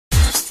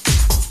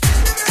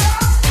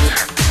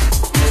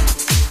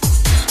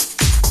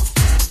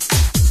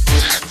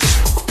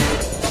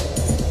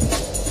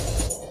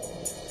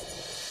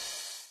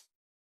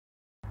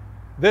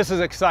This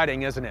is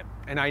exciting, isn't it?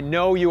 And I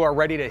know you are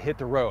ready to hit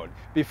the road.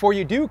 Before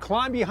you do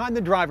climb behind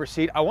the driver's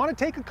seat, I want to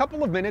take a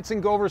couple of minutes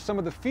and go over some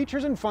of the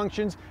features and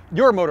functions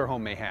your motorhome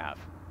may have.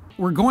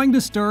 We're going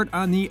to start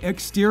on the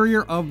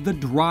exterior of the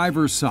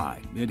driver's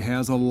side. It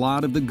has a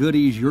lot of the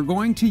goodies you're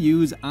going to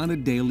use on a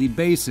daily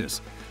basis.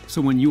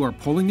 So when you are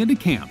pulling into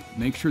camp,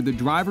 make sure the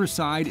driver's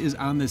side is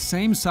on the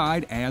same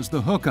side as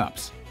the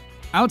hookups.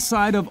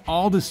 Outside of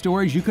all the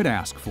storage you could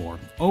ask for,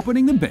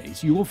 opening the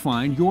base, you will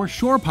find your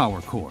shore power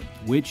cord,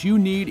 which you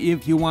need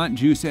if you want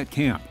juice at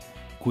camp.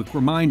 Quick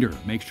reminder,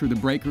 make sure the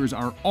breakers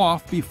are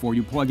off before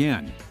you plug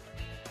in.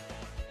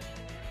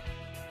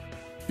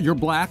 Your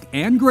black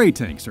and gray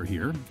tanks are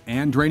here,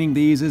 and draining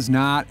these is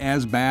not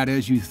as bad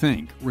as you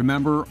think.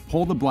 Remember,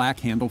 pull the black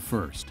handle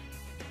first.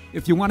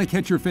 If you want to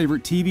catch your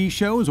favorite TV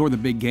shows or the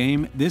big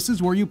game, this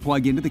is where you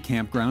plug into the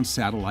campground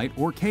satellite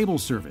or cable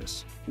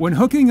service. When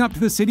hooking up to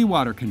the city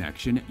water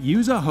connection,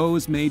 use a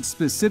hose made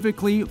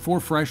specifically for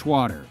fresh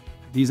water.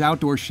 These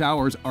outdoor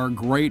showers are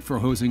great for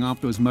hosing off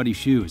those muddy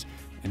shoes,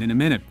 and in a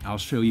minute, I'll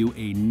show you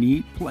a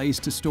neat place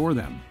to store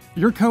them.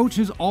 Your coach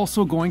is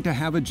also going to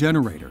have a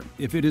generator.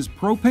 If it is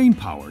propane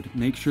powered,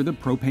 make sure the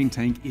propane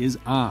tank is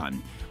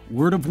on.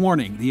 Word of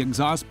warning, the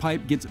exhaust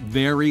pipe gets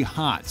very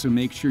hot, so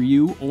make sure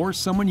you or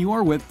someone you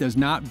are with does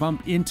not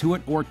bump into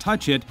it or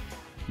touch it.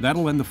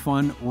 That'll end the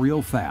fun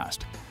real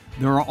fast.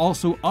 There are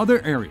also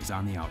other areas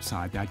on the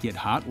outside that get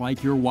hot,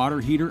 like your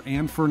water heater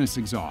and furnace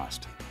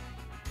exhaust.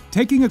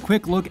 Taking a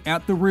quick look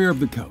at the rear of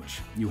the coach,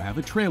 you have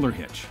a trailer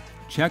hitch.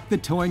 Check the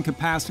towing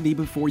capacity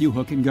before you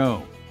hook and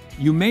go.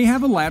 You may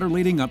have a ladder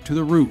leading up to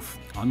the roof.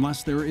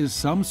 Unless there is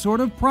some sort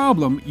of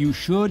problem, you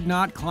should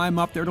not climb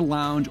up there to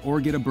lounge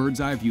or get a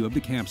bird's eye view of the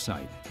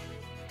campsite.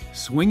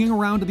 Swinging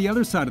around to the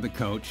other side of the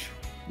coach,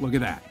 look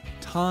at that.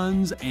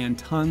 Tons and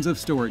tons of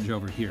storage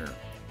over here.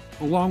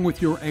 Along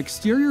with your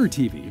exterior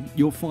TV,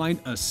 you'll find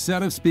a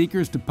set of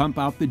speakers to pump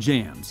out the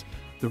jams.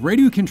 The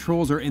radio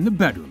controls are in the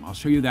bedroom. I'll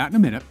show you that in a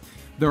minute.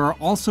 There are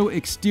also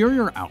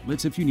exterior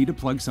outlets if you need to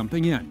plug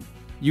something in.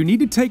 You need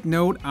to take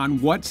note on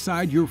what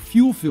side your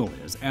fuel fill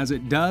is, as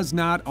it does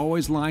not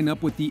always line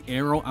up with the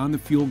arrow on the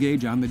fuel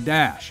gauge on the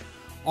dash.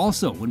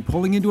 Also, when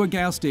pulling into a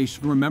gas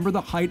station, remember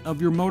the height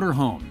of your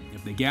motorhome.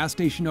 If the gas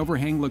station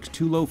overhang looks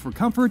too low for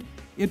comfort,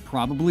 it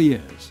probably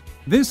is.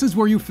 This is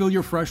where you fill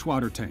your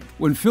freshwater tank.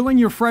 When filling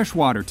your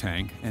freshwater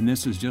tank, and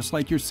this is just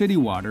like your city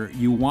water,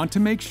 you want to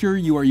make sure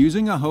you are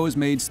using a hose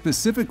made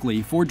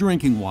specifically for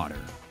drinking water.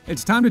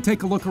 It's time to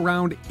take a look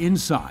around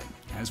inside.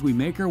 As we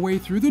make our way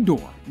through the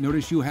door,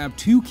 notice you have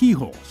two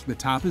keyholes. The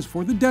top is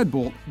for the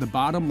deadbolt, the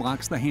bottom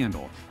locks the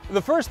handle.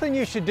 The first thing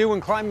you should do when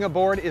climbing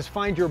aboard is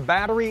find your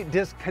battery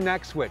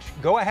disconnect switch.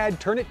 Go ahead,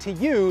 turn it to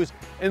use,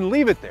 and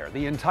leave it there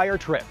the entire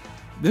trip.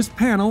 This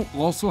panel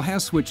also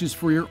has switches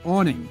for your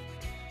awning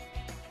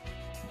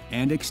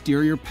and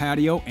exterior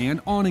patio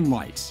and awning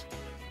lights.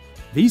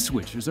 These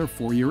switches are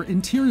for your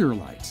interior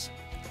lights.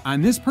 On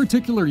this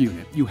particular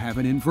unit, you have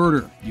an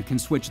inverter. You can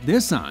switch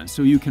this on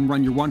so you can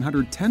run your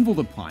 110-volt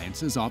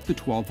appliances off the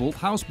 12-volt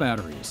house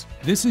batteries.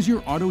 This is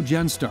your auto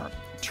gen start.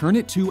 Turn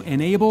it to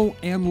enable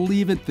and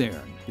leave it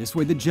there. This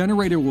way the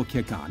generator will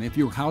kick on if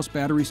your house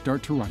batteries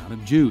start to run out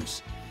of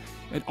juice.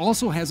 It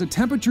also has a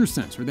temperature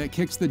sensor that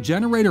kicks the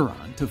generator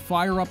on to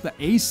fire up the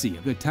AC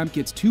if the temp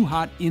gets too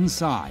hot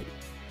inside.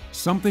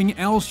 Something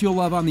else you'll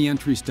love on the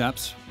entry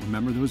steps,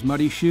 remember those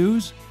muddy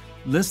shoes?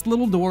 This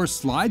little door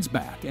slides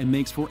back and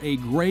makes for a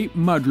great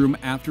mudroom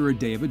after a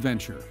day of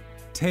adventure.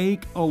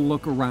 Take a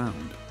look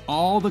around.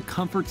 All the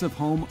comforts of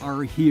home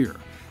are here.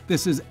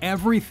 This is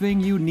everything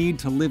you need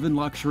to live in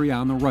luxury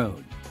on the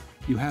road.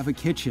 You have a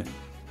kitchen,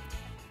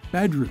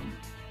 bedroom,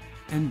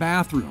 and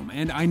bathroom.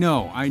 And I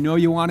know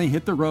you want to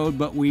hit the road,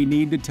 but we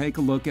need to take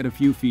a look at a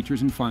few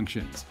features and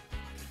functions.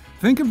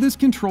 Think of this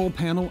control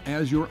panel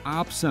as your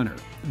op center.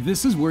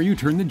 This is where you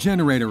turn the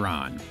generator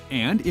on.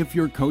 And if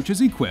your coach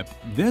is equipped,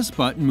 this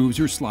button moves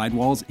your slide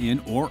walls in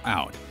or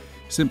out.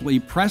 Simply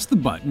press the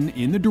button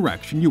in the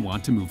direction you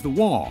want to move the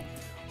wall.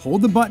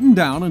 Hold the button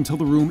down until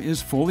the room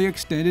is fully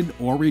extended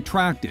or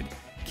retracted.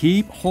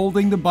 Keep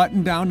holding the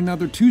button down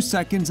another 2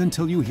 seconds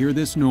until you hear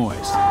this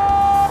noise.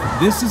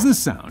 This is the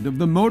sound of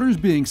the motors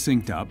being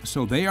synced up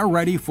so they are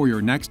ready for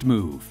your next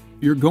move.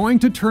 You're going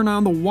to turn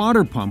on the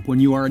water pump when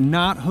you are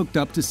not hooked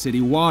up to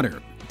city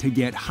water. To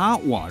get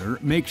hot water,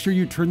 make sure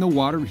you turn the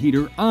water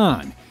heater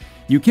on.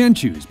 You can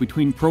choose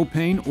between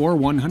propane or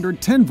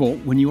 110 volt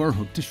when you are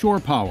hooked to shore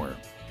power.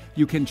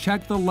 You can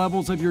check the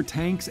levels of your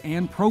tanks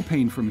and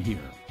propane from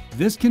here.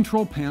 This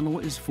control panel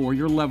is for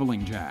your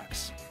leveling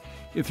jacks.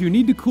 If you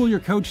need to cool your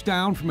coach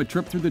down from a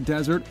trip through the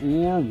desert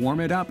or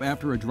warm it up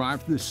after a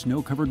drive through the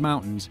snow-covered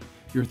mountains,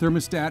 your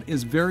thermostat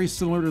is very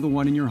similar to the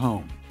one in your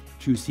home.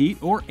 Choose heat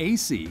or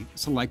AC,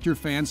 select your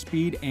fan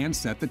speed, and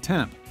set the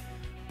temp.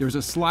 There's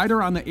a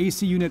slider on the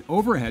AC unit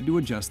overhead to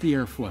adjust the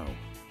airflow.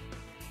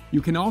 You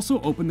can also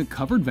open the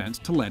covered vents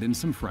to let in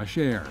some fresh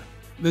air.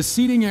 The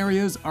seating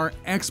areas are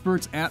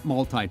experts at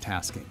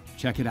multitasking.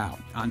 Check it out.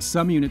 On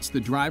some units, the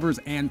driver's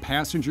and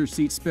passenger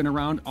seats spin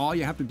around. All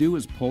you have to do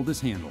is pull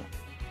this handle.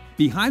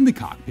 Behind the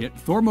cockpit,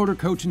 Thor Motor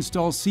Coach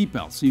installs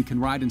seatbelts so you can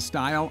ride in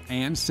style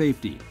and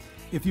safety.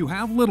 If you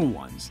have little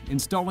ones,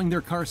 installing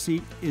their car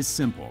seat is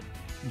simple.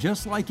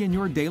 Just like in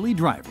your daily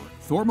driver,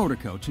 Thor Motor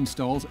Coach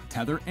installs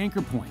tether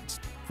anchor points.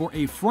 For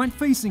a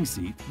front-facing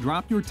seat,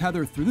 drop your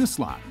tether through the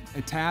slot,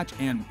 attach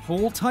and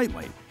pull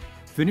tightly.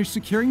 Finish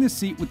securing the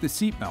seat with the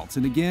seat belts,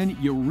 and again,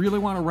 you really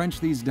want to wrench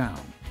these down.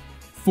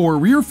 For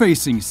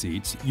rear-facing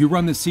seats, you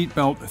run the seat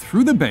belt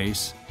through the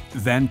base,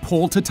 then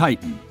pull to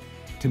tighten.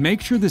 To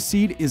make sure the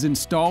seat is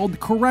installed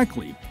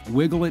correctly,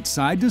 wiggle it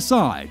side to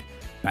side.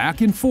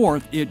 Back and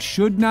forth, it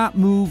should not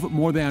move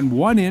more than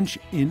 1 inch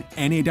in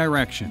any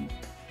direction.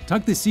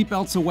 Tuck the seat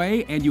belts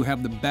away and you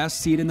have the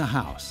best seat in the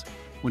house.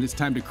 When it's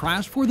time to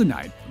crash for the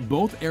night,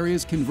 both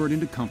areas convert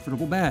into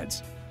comfortable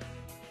beds.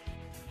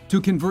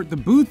 To convert the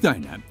booth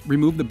dinette,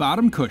 remove the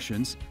bottom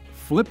cushions,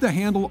 flip the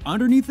handle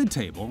underneath the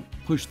table,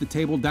 push the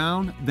table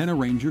down, then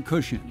arrange your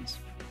cushions.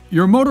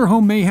 Your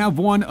motorhome may have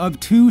one of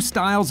 2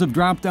 styles of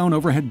drop-down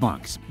overhead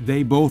bunks.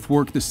 They both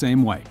work the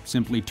same way.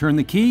 Simply turn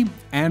the key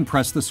and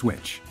press the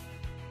switch.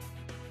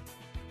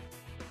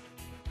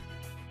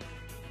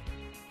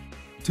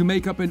 To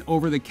make up an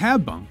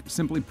over-the-cab bunk,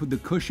 simply put the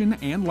cushion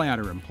and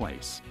ladder in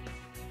place.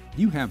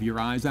 You have your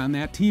eyes on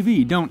that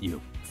TV, don't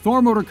you?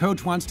 Thor Motor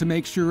Coach wants to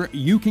make sure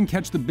you can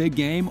catch the big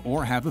game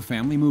or have a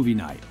family movie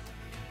night.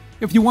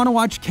 If you want to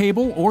watch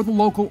cable or the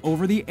local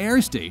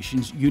over-the-air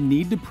stations, you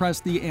need to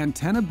press the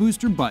antenna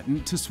booster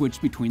button to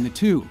switch between the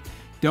two.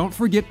 Don't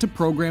forget to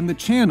program the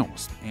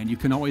channels, and you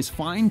can always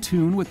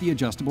fine-tune with the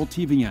adjustable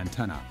TV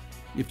antenna.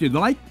 If you'd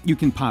like, you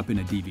can pop in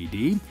a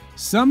DVD.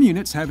 Some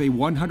units have a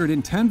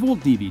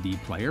 110-volt DVD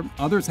player,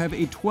 others have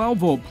a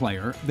 12-volt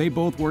player. They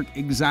both work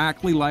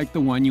exactly like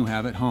the one you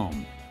have at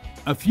home.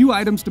 A few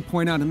items to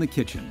point out in the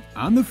kitchen.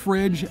 On the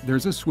fridge,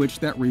 there's a switch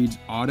that reads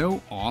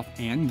auto, off,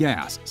 and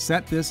gas.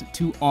 Set this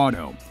to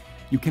auto.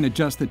 You can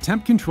adjust the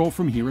temp control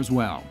from here as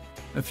well.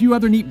 A few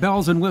other neat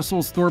bells and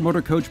whistles Thor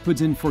Motor Coach puts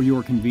in for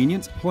your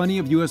convenience. Plenty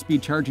of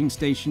USB charging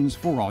stations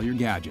for all your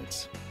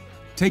gadgets.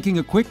 Taking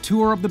a quick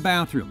tour of the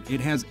bathroom,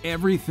 it has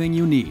everything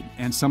you need.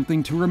 And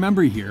something to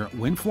remember here,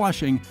 when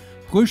flushing,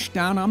 push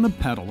down on the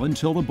pedal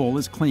until the bowl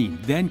is clean.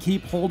 Then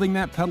keep holding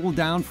that pedal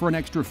down for an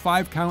extra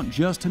 5 count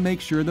just to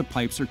make sure the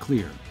pipes are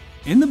clear.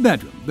 In the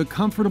bedroom, the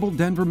comfortable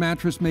Denver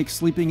mattress makes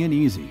sleeping in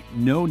easy.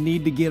 No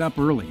need to get up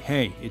early.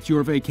 Hey, it's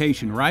your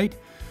vacation, right?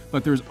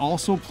 But there's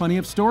also plenty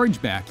of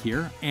storage back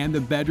here, and the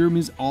bedroom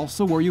is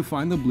also where you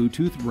find the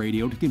Bluetooth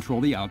radio to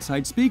control the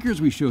outside speakers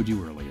we showed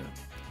you earlier.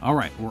 All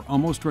right, we're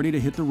almost ready to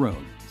hit the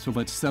road. So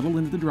let's settle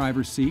into the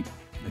driver's seat,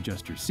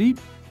 adjust your seat,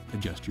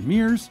 adjust your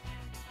mirrors.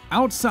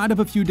 Outside of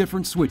a few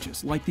different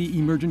switches, like the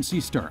emergency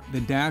start,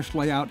 the dash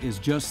layout is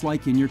just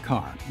like in your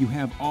car. You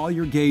have all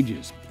your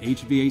gauges,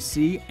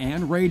 HVAC,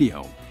 and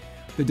radio.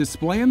 The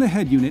display in the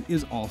head unit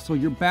is also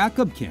your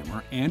backup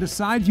camera and a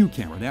side view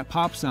camera that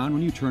pops on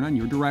when you turn on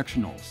your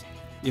directionals.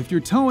 If you're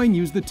towing,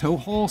 use the tow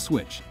haul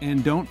switch,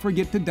 and don't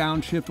forget to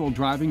downshift while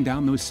driving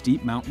down those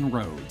steep mountain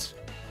roads.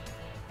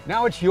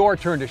 Now it's your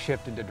turn to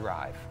shift into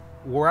drive.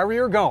 Wherever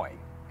you're going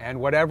and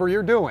whatever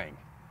you're doing,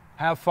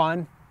 have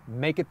fun.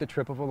 Make it the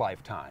trip of a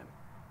lifetime.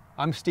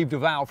 I'm Steve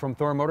Duval from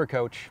Thor Motor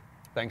Coach.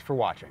 Thanks for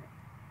watching.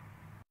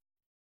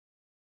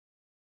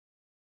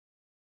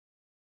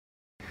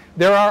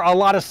 There are a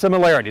lot of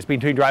similarities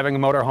between driving a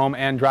motorhome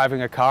and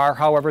driving a car.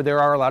 However, there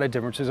are a lot of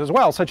differences as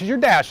well, such as your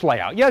dash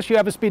layout. Yes, you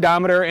have a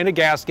speedometer and a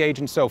gas gauge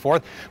and so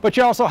forth, but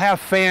you also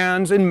have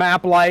fans and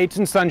map lights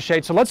and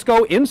sunshades. So let's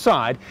go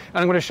inside,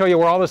 and I'm going to show you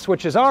where all the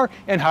switches are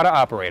and how to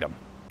operate them.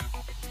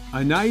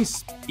 A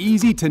nice,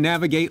 easy to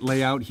navigate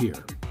layout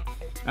here.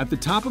 At the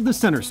top of the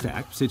center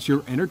stack sits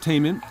your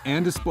entertainment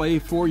and display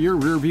for your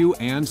rear view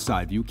and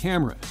side view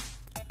cameras.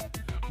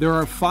 There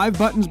are 5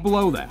 buttons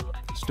below that,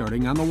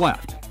 starting on the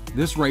left.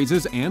 This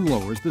raises and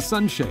lowers the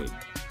sunshade.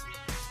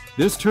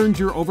 This turns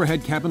your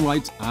overhead cabin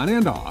lights on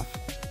and off.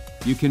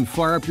 You can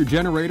fire up your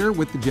generator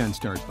with the Gen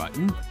Start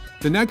button.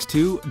 The next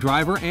 2,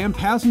 driver and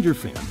passenger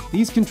fan.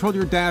 These control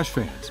your dash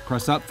fans.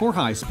 Press up for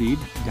high speed,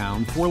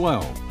 down for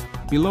low.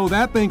 Below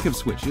that bank of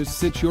switches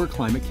sits your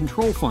climate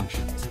control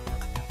functions.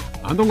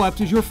 On the left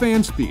is your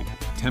fan speed.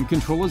 Temp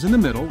control is in the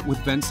middle with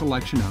vent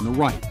selection on the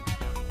right.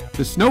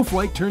 The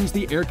snowflake turns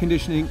the air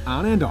conditioning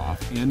on and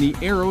off, and the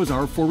arrows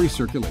are for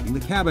recirculating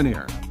the cabin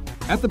air.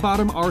 At the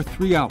bottom are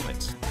 3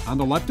 outlets. On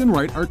the left and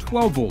right are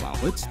 12-volt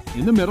outlets.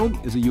 In the middle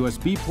is a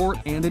USB port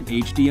and an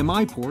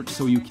HDMI port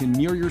so you can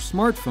mirror your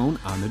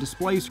smartphone on the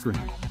display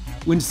screen.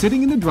 When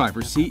sitting in the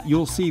driver's seat,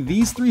 you'll see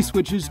these 3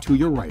 switches to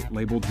your right,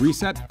 labeled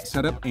Reset,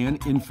 Setup,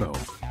 and Info.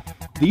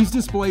 These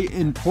display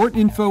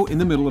important info in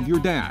the middle of your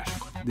dash.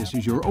 This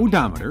is your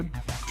odometer,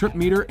 trip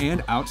meter,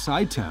 and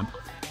outside temp.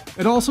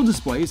 It also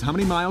displays how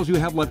many miles you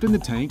have left in the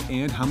tank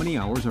and how many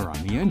hours are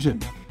on the engine.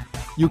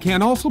 You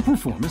can also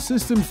perform a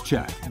systems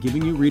check,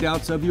 giving you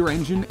readouts of your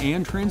engine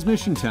and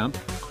transmission temp,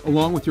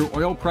 along with your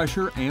oil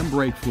pressure and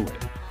brake fluid.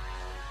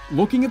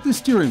 Looking at the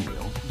steering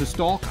wheel, the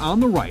stalk on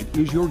the right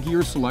is your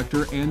gear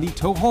selector and the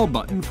tow haul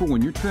button for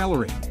when you're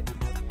trailering.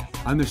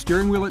 On the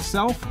steering wheel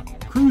itself,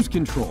 cruise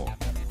control.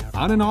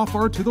 On and off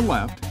are to the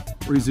left,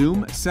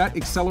 Resume, set,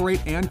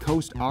 accelerate, and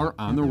coast are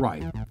on the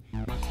right.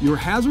 Your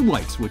hazard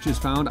light switch is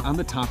found on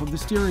the top of the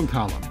steering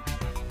column.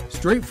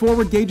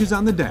 Straightforward gauges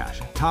on the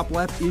dash. Top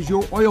left is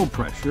your oil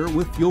pressure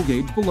with fuel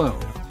gauge below.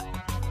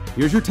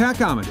 Here's your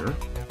tachometer,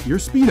 your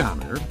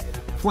speedometer,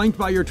 flanked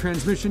by your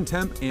transmission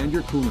temp and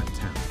your coolant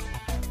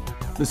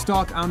temp. The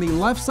stalk on the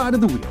left side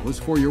of the wheel is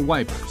for your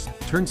wipers,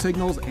 turn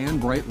signals, and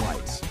bright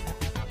lights.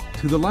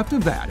 To the left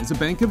of that is a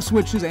bank of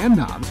switches and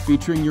knobs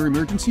featuring your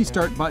emergency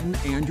start button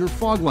and your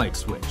fog light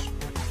switch.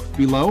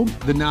 Below,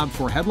 the knob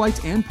for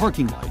headlights and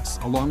parking lights,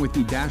 along with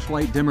the dash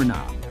light dimmer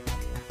knob.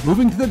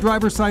 Moving to the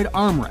driver's side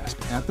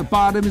armrest, at the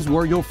bottom is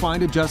where you'll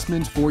find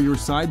adjustments for your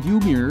side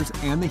view mirrors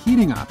and the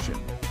heating option.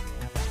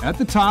 At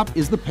the top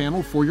is the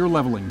panel for your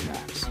leveling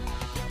jacks.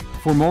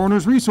 For more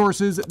owner's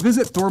resources,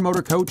 visit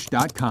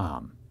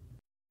thormotorcoach.com.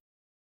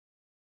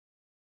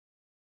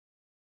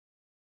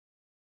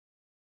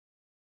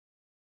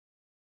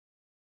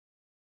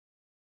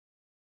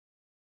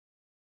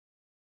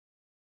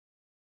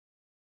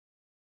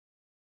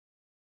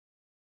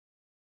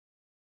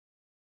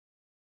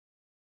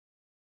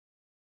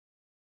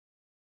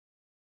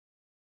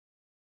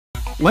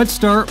 Let's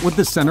start with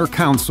the center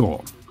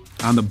console.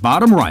 On the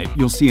bottom right,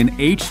 you'll see an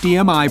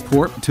HDMI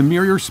port to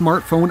mirror your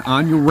smartphone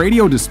on your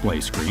radio display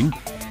screen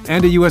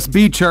and a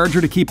USB charger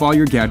to keep all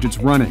your gadgets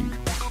running.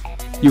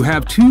 You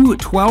have two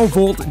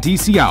 12-volt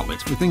DC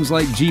outlets for things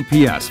like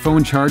GPS,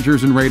 phone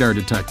chargers, and radar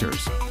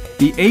detectors.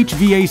 The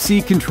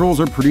HVAC controls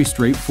are pretty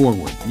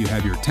straightforward. You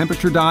have your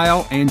temperature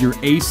dial and your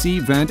AC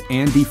vent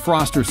and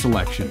defroster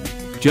selection.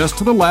 Just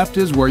to the left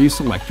is where you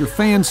select your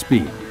fan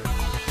speed.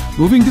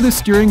 Moving to the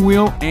steering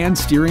wheel and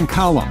steering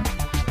column.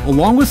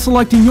 Along with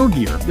selecting your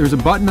gear, there's a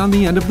button on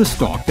the end of the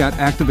stalk that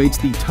activates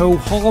the tow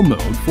haul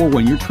mode for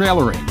when you're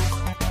trailering.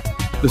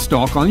 The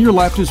stalk on your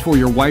left is for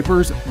your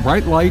wipers,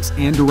 bright lights,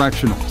 and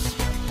directionals.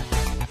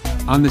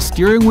 On the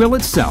steering wheel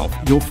itself,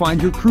 you'll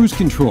find your cruise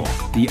control.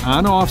 The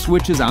on-off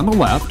switch is on the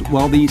left,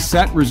 while the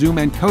set, resume,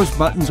 and coast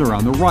buttons are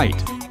on the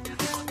right.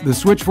 The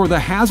switch for the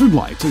hazard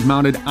lights is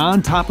mounted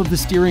on top of the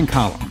steering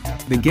column.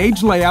 The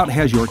gauge layout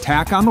has your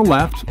tach on the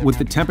left with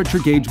the temperature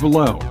gauge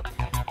below.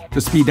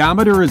 The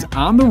speedometer is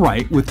on the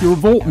right with your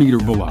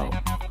voltmeter below.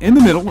 In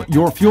the middle,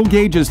 your fuel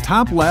gauge is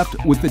top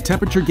left with the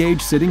temperature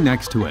gauge sitting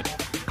next to it.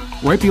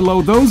 Right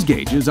below those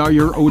gauges are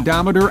your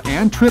odometer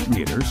and trip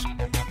meters.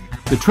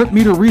 The trip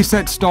meter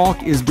reset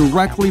stalk is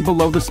directly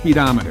below the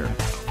speedometer.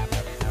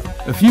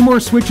 A few more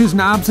switches,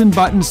 knobs, and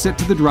buttons sit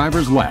to the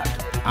driver's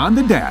left. On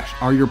the dash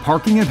are your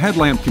parking and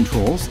headlamp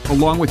controls,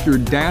 along with your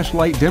dash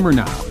light dimmer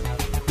knob.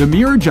 The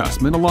mirror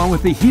adjustment, along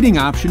with the heating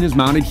option, is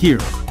mounted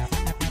here.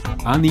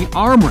 On the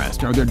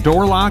armrest are the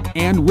door lock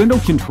and window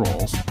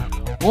controls.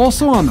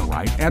 Also on the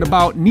right, at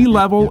about knee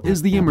level,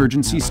 is the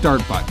emergency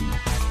start button.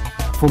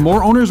 For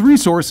more owner's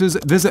resources,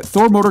 visit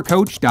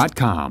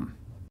thormotorcoach.com.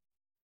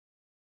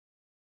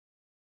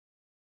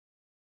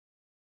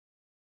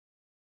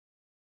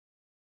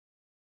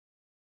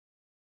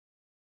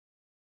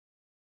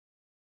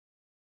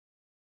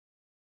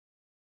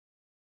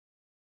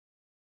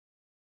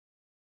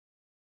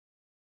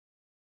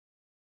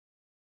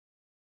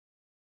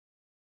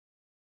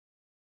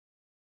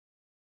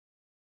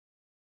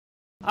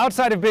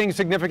 Outside of being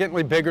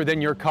significantly bigger than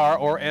your car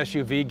or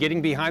SUV,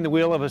 getting behind the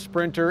wheel of a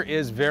Sprinter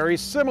is very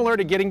similar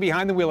to getting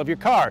behind the wheel of your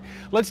car.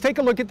 Let's take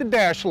a look at the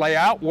dash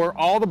layout, where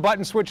all the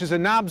button switches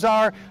and knobs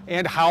are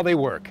and how they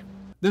work.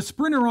 The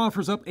Sprinter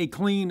offers up a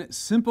clean,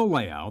 simple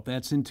layout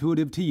that's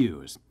intuitive to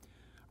use.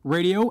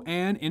 Radio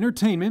and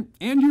entertainment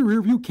and your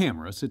rear view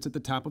camera sits at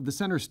the top of the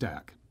center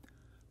stack.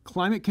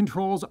 Climate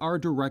controls are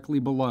directly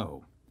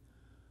below.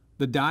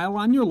 The dial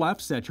on your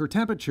left sets your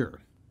temperature.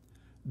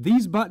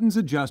 These buttons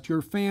adjust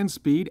your fan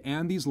speed,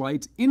 and these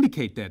lights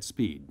indicate that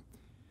speed.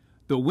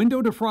 The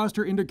window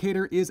defroster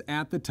indicator is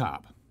at the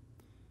top.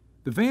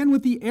 The fan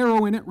with the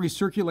arrow in it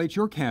recirculates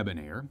your cabin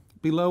air.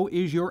 Below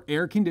is your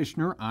air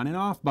conditioner on and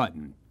off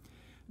button.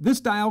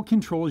 This dial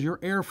controls your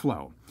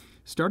airflow.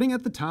 Starting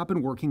at the top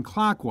and working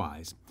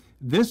clockwise,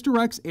 this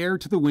directs air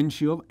to the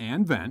windshield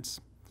and vents.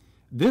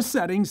 This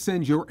setting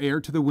sends your air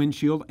to the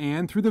windshield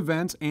and through the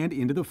vents and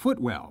into the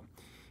footwell.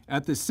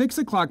 At the 6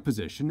 o'clock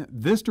position,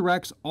 this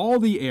directs all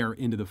the air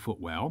into the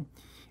footwell,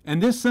 and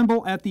this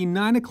symbol at the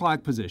 9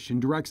 o'clock position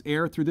directs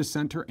air through the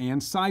center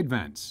and side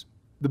vents.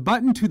 The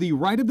button to the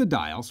right of the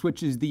dial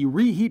switches the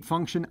reheat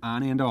function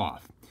on and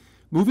off.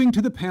 Moving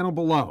to the panel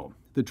below,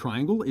 the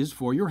triangle is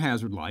for your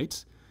hazard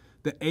lights.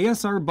 The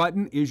ASR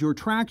button is your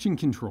traction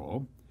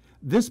control.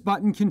 This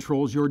button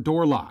controls your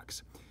door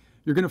locks.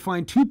 You're going to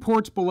find two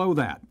ports below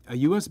that, a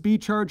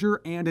USB charger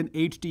and an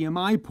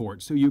HDMI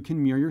port, so you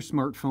can mirror your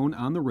smartphone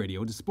on the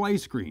radio display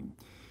screen.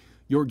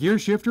 Your gear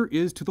shifter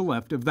is to the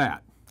left of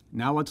that.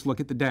 Now let's look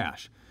at the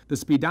dash. The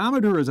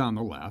speedometer is on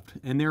the left,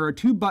 and there are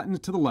two buttons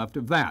to the left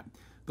of that.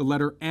 The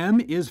letter M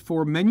is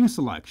for menu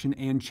selection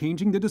and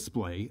changing the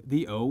display.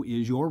 The O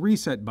is your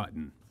reset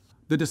button.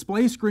 The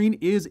display screen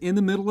is in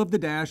the middle of the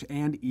dash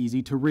and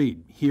easy to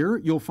read. Here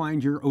you'll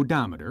find your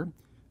odometer,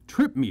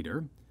 trip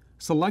meter,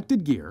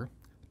 selected gear,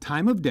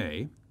 time of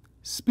day,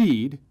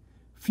 speed,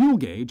 fuel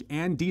gauge,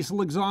 and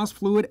diesel exhaust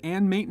fluid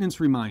and maintenance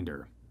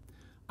reminder.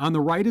 On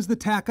the right is the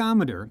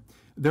tachometer.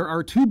 There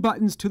are 2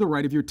 buttons to the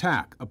right of your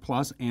tach, a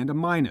plus and a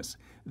minus.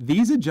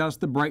 These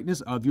adjust the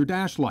brightness of your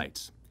dash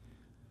lights.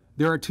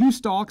 There are 2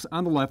 stalks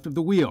on the left of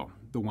the wheel.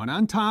 The one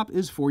on top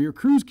is for your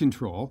cruise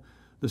control.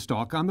 The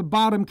stalk on the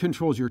bottom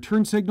controls your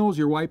turn signals,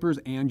 your wipers,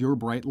 and your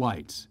bright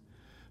lights.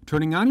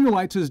 Turning on your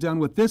lights is done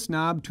with this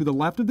knob to the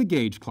left of the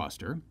gauge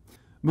cluster.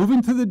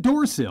 Moving to the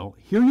door sill,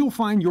 here you'll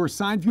find your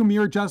side view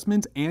mirror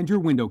adjustments and your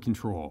window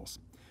controls.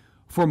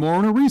 For more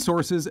owner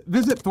resources,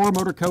 visit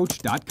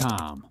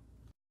thormotorcoach.com.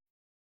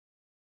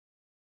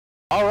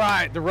 All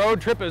right, the road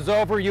trip is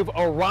over. You've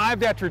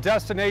arrived at your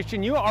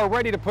destination. You are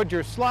ready to put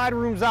your slide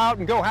rooms out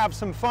and go have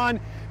some fun.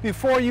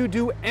 Before you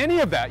do any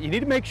of that, you need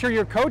to make sure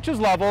your coach is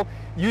level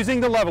using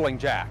the leveling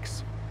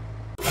jacks.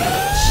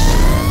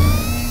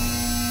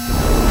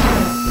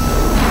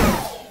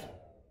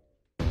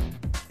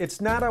 It's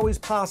not always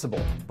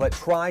possible, but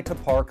try to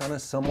park on a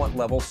somewhat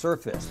level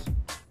surface.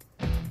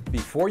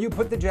 Before you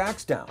put the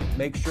jacks down,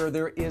 make sure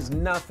there is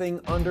nothing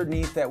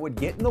underneath that would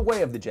get in the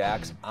way of the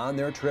jacks on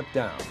their trip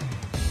down.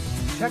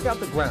 Check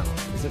out the ground.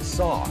 Is it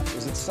soft?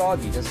 Is it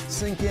soggy? Does it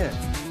sink in?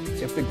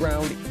 If the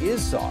ground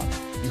is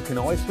soft, you can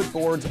always put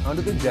boards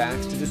under the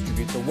jacks to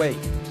distribute the weight.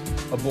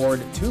 A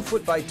board 2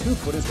 foot by 2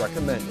 foot is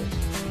recommended.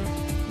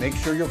 Make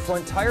sure your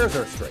front tires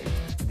are straight,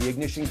 the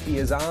ignition key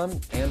is on,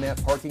 and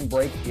that parking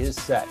brake is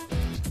set.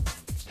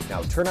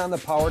 Now turn on the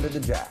power to the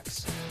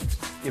jacks.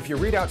 If your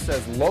readout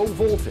says low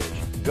voltage,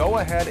 go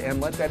ahead and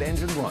let that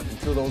engine run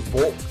until those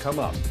volts come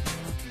up.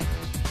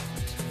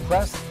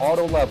 Press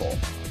auto level.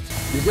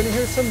 You're going to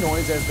hear some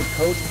noise as the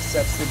coach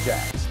sets the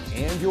jacks,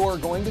 and you're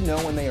going to know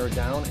when they are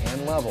down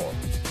and level.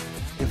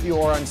 If you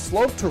are on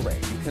slope terrain,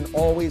 you can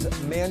always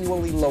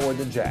manually lower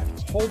the jack.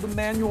 Hold the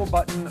manual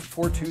button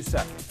for 2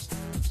 seconds.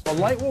 A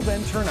light will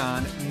then turn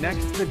on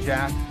next to the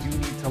jack you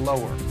need to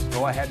lower.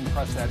 Go ahead and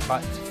press that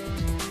button.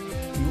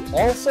 You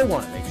also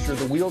want to make sure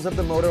the wheels of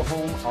the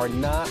motorhome are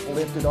not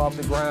lifted off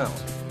the ground.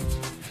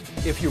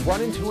 If you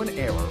run into an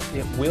error,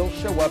 it will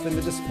show up in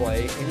the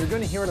display and you're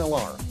going to hear an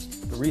alarm.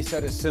 The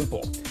reset is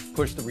simple.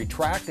 Push the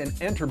retract and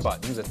enter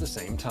buttons at the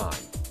same time.